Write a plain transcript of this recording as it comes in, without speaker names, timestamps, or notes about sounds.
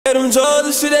Had them drugs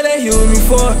and shit that they use me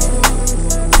for.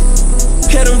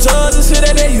 Had them drugs and shit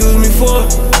that they use me for.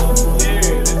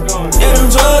 Had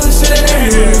them drugs and shit that they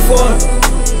use me for.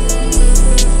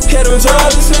 Had them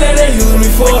drugs and shit that they use me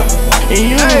for.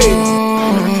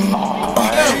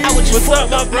 What's up,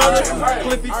 my brother?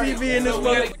 Cliffy TV in this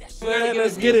motherfucker. Man,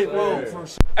 let's get it.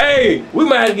 Hey, we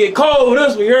might have to get cold for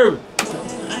this one, you heard me?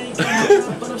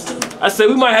 I said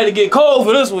we might have to get cold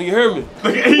for this one, you heard me?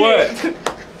 What?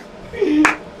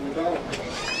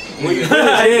 When you finish,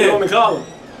 yeah. On the column.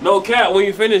 No cap, when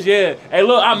you finish, yeah. Hey,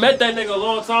 look, I met that nigga a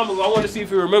long time ago. I want to see if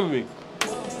he remember me.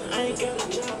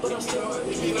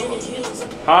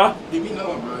 Huh? Did we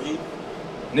know him, bro?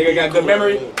 Nigga got good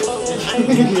memory.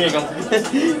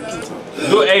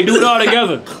 Hey, do it all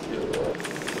together.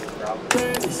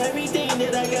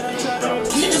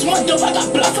 Niggas want dope, I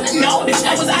got blood for the know. Bitch,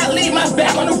 I leave my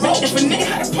back on the road. If a nigga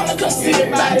had a pull, I couldn't see the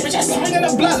body. Bitch, I swing in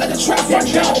the blood like a trap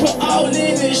front door. Put all in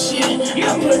this shit.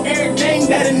 I put everything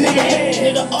that a nigga had.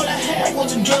 Nigga, all I had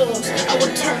was the drugs. I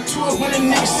would turn to it when a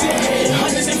nigga said.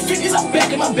 Hundreds and fifties, I'm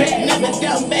back in my bag. Never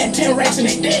down bad, 10 racks and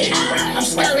they dead. I'm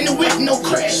swearing the whip, no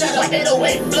crash. Shot like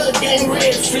 808, blood gang,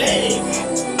 red flag.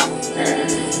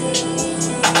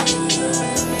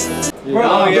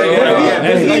 Bro,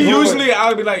 usually I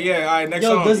would be like, yeah, all right, next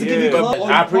song.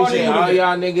 I appreciate all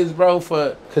y'all niggas, bro,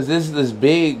 cause this is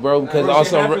big, bro. Because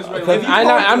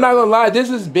I'm not gonna lie, this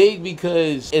is big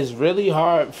because it's really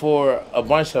hard for a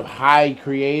bunch of high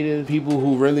creative people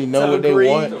who really know what they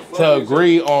want to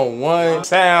agree on one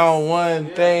sound, one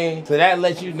thing. So that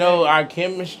lets you know our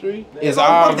chemistry is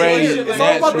already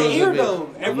natural.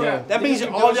 That means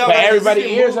all y'all. But everybody's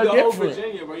ears are different.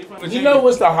 You know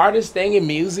what's the hardest thing in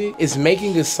music? It's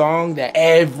making a song that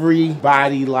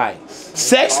everybody likes.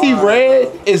 Sexy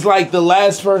Red is like the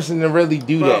last person to really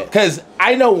do that. Cause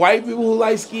I know white people who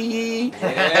like ski,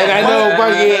 and I know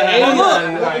fucking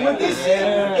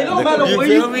it don't matter where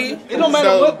it don't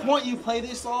matter what point you play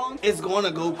this song, it's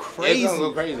gonna go crazy. It's gonna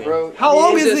go crazy. Bro, how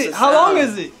long is it? How long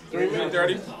is it? 3 minutes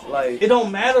 30. Like, it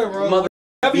don't matter, bro.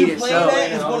 Whenever you play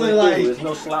that, it's gonna like. There's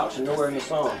no slouch and nowhere in the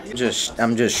song.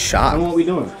 I'm just shocked. What we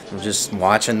doing? I'm just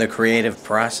watching the creative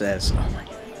process. Oh my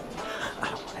god. I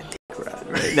want a dick ride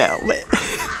right now, man.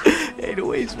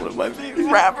 808's one of my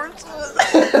favorite rappers.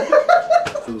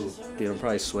 Dude, I'm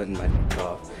probably sweating my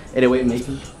off. 808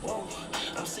 making.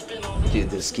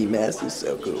 Dude, the ski mask is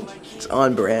so cool. It's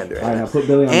on brand right now. Put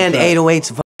Billy on and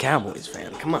 808's a fucking Cowboys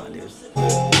fan. Come on, dude.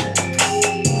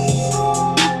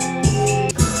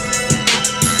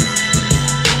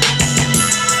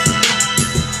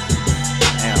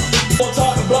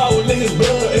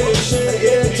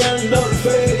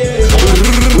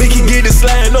 We can get it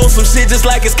slaying on some shit just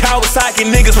like it's Kawasaki.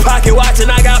 Niggas pocket watching,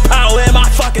 I got power in my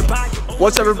fucking pocket.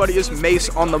 What's up, everybody? It's Mace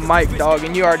on the mic, dog,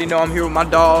 and you already know I'm here with my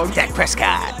dog, Dak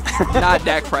Prescott. Not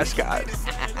Dak Prescott.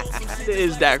 It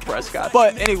is Dak Prescott.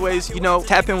 But anyways, you know,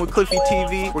 tap in with Cliffy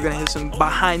TV. We're gonna hit some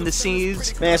behind the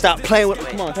scenes. Man, stop playing with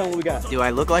me. Come on, tell me what we got. Do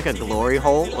I look like a glory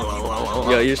hole?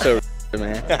 Yo, you're so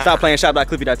man. Stop playing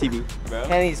shop.cliffy.tv.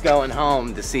 Kenny's going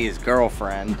home to see his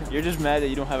girlfriend. You're just mad that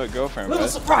you don't have a girlfriend, bro. Little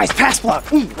surprise, pass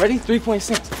block. Ready?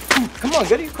 3.6. Come on,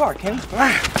 go to your car, Kenny.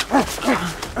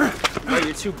 Bro,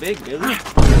 you're too big, Billy.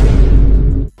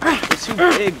 You're too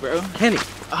big, bro. Kenny.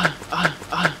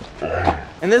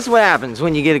 And this is what happens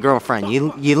when you get a girlfriend.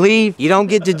 You leave, you don't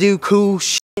get to do cool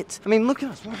shit. I mean, look at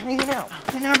us, we're hanging out.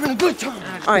 We're having a good time.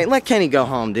 All right, let Kenny go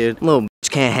home, dude. Little bitch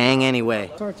can't hang anyway.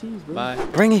 Bye.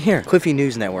 Bring it here. Cliffy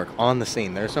News Network on the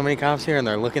scene. There's so many cops here and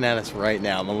they're looking at us right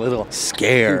now. I'm a little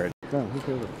scared.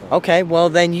 Okay, well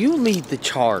then you lead the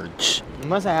charge. It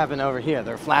must have happened over here.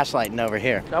 They're flashlighting over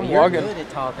here. I'm You're walking. good at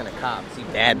talking to cops, you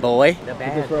bad boy. The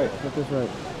bad boy. Get this right.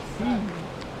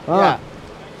 Yeah.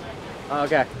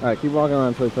 Okay. Alright, keep walking around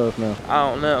until he tells us now. I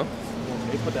don't know.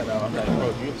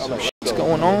 What's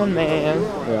going on, man?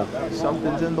 Yeah.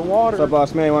 Something's in the water. What's up,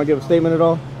 boss man? You want to give a statement at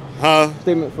all? Huh?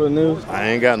 Statement for the news? I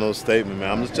ain't got no statement,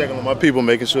 man. I'm just checking on my people,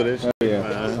 making sure they're shit. Yeah.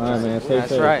 Man. All right, man. Stay That's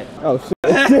safe. right. Oh, shit.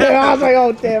 I was like,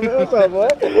 oh, damn it. What's up, boy?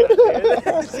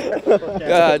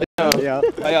 God damn. Yeah.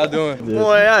 How y'all doing?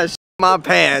 Boy, I shit my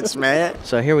pants, man.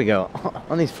 So here we go.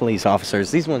 On these police officers,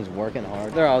 these ones working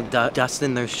hard. They're all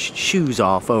dusting their shoes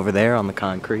off over there on the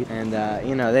concrete. And,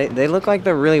 you know, they look like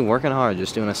they're really working hard,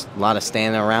 just doing a lot of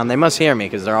standing around. They must hear me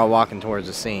because they're all walking towards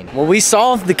the scene. Well, we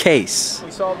solved the case. We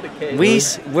solved the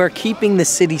case. We're keeping the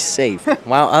city safe.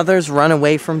 While others run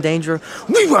away from danger,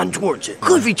 we run towards it.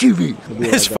 Cliffy TV.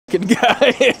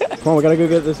 guy. Come on, we gotta go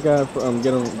get this guy.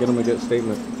 Get him a good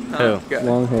statement. Who?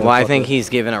 Long hair. Well, I think he's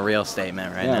giving a real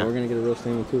statement right now. Yeah, we're gonna get a real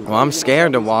statement too. Well, I'm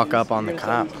scared to walk up on the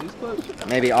cop.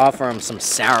 Maybe offer him some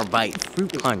sour bite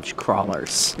fruit punch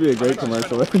crawlers. Be a great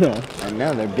commercial right now. I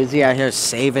know they're busy out here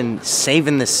saving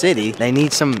the city. They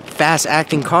need some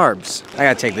fast-acting carbs. I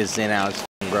gotta take this Zen out. It's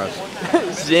f***ing gross.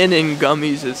 Zen and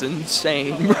gummies is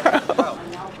insane, bro.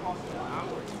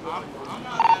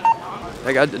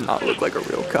 That guy did not look like a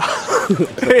real cop.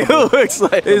 He looks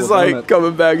like he's like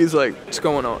coming back. He's like, what's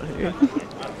going on here?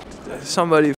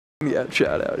 Somebody f me that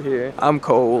shot out here. I'm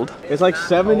cold. It's like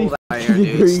 70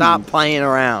 degrees. Stop playing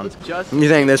around. You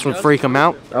think this would freak him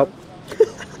out? Oh.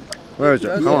 Where is it?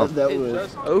 Come on. It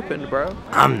just opened, bro.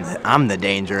 I'm the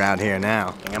danger out here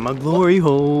now. I'm a glory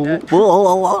hole. Yo,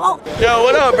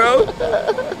 what up, bro?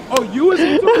 Oh, you was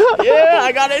into it? Yeah,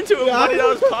 I got into it. Money that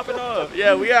was popping off.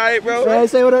 Yeah, we alright, bro. Hey,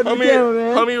 say what up to the camera,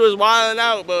 man. Homie was wilding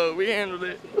out, but we handled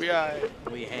it. We alright.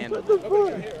 We handled it.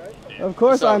 Of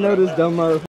course I know this dumb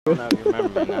motherfucker. No, you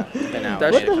remember me not. Been out.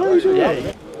 What the hell is your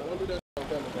Yeah.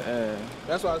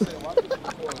 That's why I said.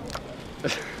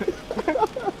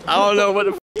 I don't know what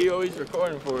the f he always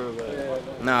recording for,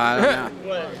 but No, I don't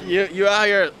know. you out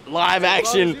here live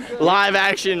action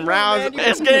rounds.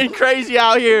 It's getting crazy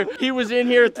out here. He was in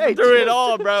here through it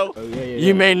all, bro. Oh, yeah.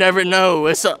 You may never know.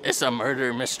 It's a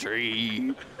murder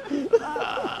mystery.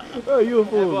 Oh, you a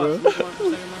fool, bro.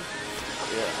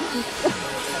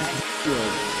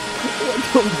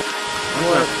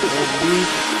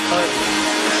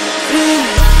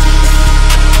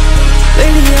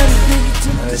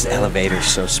 This elevator's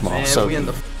so small. Man, so we in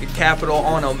the Capitol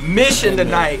on a mission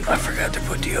tonight. I forgot to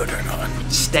put deodorant on.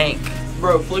 Stank.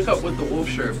 Bro, flick up with the wolf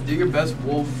shirt. Do your best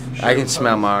wolf shirt. I can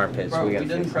smell my armpits. Bro, we gotta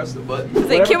didn't press the button.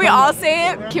 Like, can we all say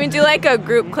it? Can we do like a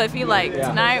group Cliffy? Like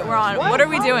tonight we're on. What are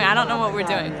we doing? I don't know what we're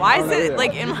doing. Why is it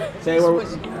like in my... Say where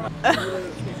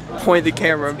Point the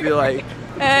camera and be like,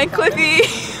 Hey, Cliffy.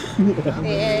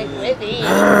 Hey, Cliffy.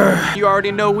 you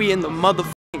already know we in the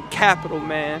motherfucking Capitol,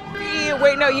 man.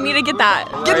 Wait, no, you need to get that.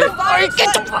 Get the fire.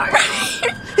 Get the fire.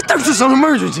 There's just an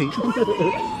emergency.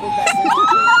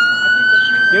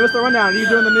 Give us the rundown. Are you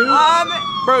doing the news?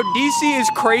 Bro, DC is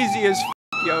crazy as f,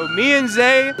 yo. Me and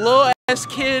Zay, little ass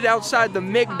kid outside the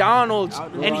McDonald's,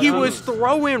 and he was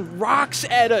throwing rocks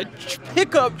at a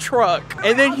pickup truck,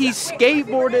 and then he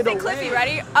skateboarded away. Cliffy,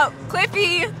 ready? Oh,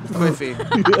 Cliffy. Cliffy.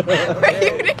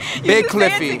 Big Big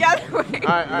Cliffy. Wait.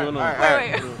 All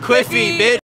right. Cliffy,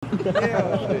 bitch.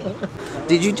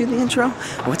 Did you do the intro?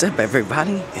 What's up,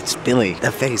 everybody? It's Billy,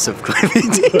 the face of Cliffy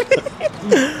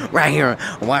TV. Right here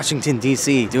in Washington,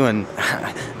 D.C., doing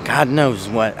God knows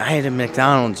what. I had a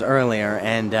McDonald's earlier,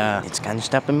 and it's kind of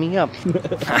stepping me up.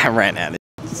 I ran out of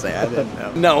to say. I didn't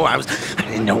know. No, I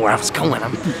didn't know where I was going.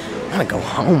 I'm gonna go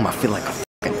home. I feel like a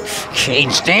fucking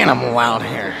caged animal out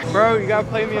here. Bro, you gotta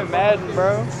play me a Madden,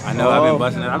 bro. I know, I've been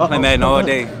busting it. I've been playing Madden all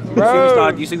day. Bro.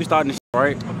 You see we starting this shit,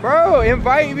 right? Bro,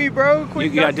 invite me, bro.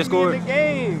 Quick, You got Discord? in the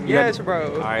game. You Yes, got-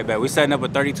 bro. All right, bet. We setting up a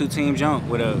 32-team jump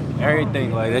with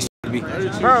everything like that. Be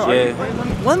Bro, yeah.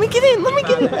 Let me get in. Let me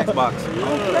get in. Xbox.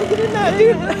 Can I get in that,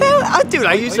 dude? Dude,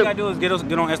 I used All you to. gotta do is get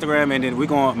on Instagram, and then we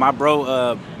going. My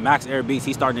bro, Max Air Beats,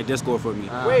 he's starting a Discord for me.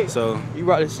 Wait. So You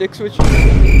brought the sticks with you?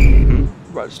 You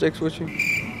brought the sticks with you?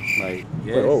 like,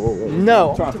 yeah.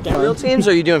 No. Real teams,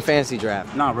 or are you doing fantasy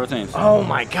draft? Nah, real teams. Oh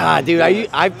my God, dude!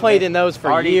 I've played in those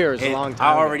for years, a long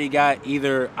time. I already got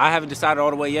either. I haven't decided all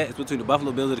the way yet. It's between the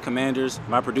Buffalo Bills and the Commanders.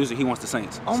 My producer, he wants the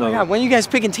Saints. Oh so my God, when are you guys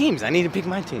picking teams? I need to pick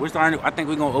my team. we're starting. I think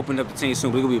we're gonna open up the team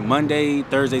soon. We're gonna be Monday,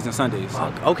 Thursdays, and Sundays.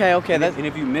 Okay. And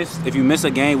if you miss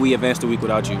a game, we advance the week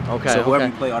without you. Okay. So whoever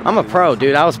okay. you play, I'm a pro,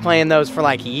 dude. I was playing those for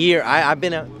like a year. I've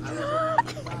been a.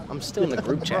 I'm still in the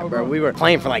group chat, bro. We were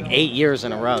playing for like 8 years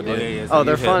in a row, dude. yeah, so Oh,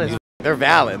 they're fun. They're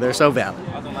valid. They're so valid.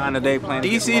 I was online today playing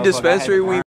DC dispensary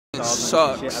week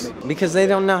sucks. Because they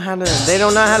don't know how to. They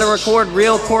don't know how to record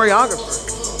real choreography.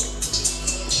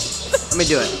 Let me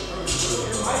do it.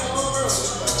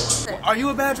 Are you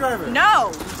a bad driver?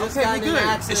 No. Okay, we good.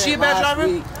 Is she a bad driver?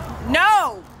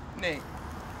 No. Nate.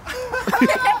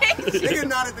 Nigga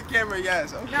nodded the camera,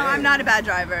 yes. Okay. No, I'm not a bad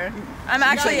driver. I'm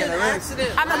actually.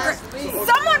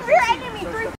 Someone rear-ended me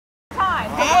 3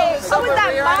 times. How was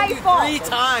that my fault? 3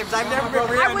 times. I've never been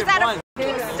I was at a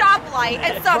fucking stoplight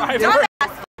and some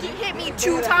dumbass fucking hit me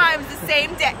 2 times the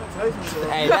same day.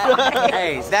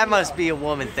 Hey, that must be a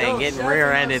woman thing, getting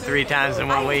rear-ended 3 times in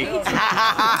 1 week.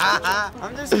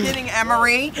 I'm just kidding,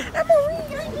 Emery.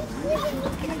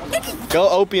 Go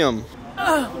opium.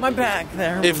 Oh, my back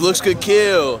there. If looks could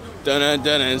kill. Dun dun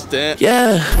dun.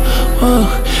 Yeah,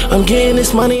 I'm getting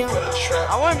this money. I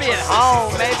want to be at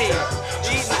home, maybe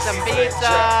eating some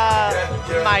pizza,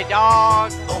 my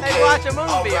dog, maybe watch a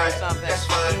movie or something.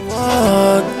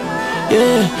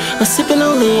 Yeah, I'm sipping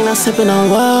on lean, I'm sipping on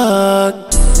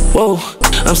what? Whoa,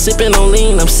 I'm sipping on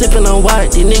lean, I'm sipping on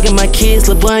what? These niggas my kids,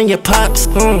 lil' boy and your pops.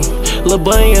 Lil'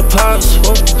 boy and your pops.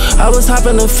 Whoa. I was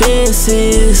hopping the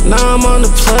fences, now I'm on the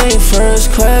plane,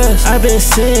 first class. I've been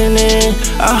sinning,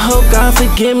 I hope God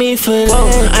forgive me for that.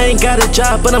 Whoa, I ain't got a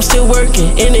job, but I'm still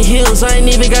working. In the hills, I ain't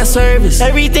even got service.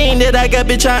 Everything that I got,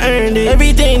 bitch, I earned it.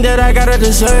 Everything that I got, I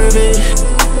deserve it.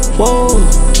 Whoa,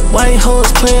 white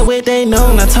hoes playing with they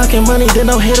know. Not talking money, then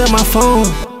don't hit up my phone.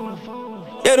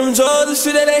 Yeah, them drugs the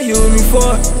shit that they use me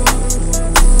for.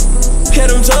 Yeah,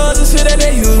 them drugs the shit that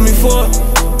they use me for.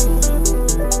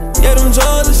 Yeah, them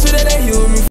drugs the shit that they use me for.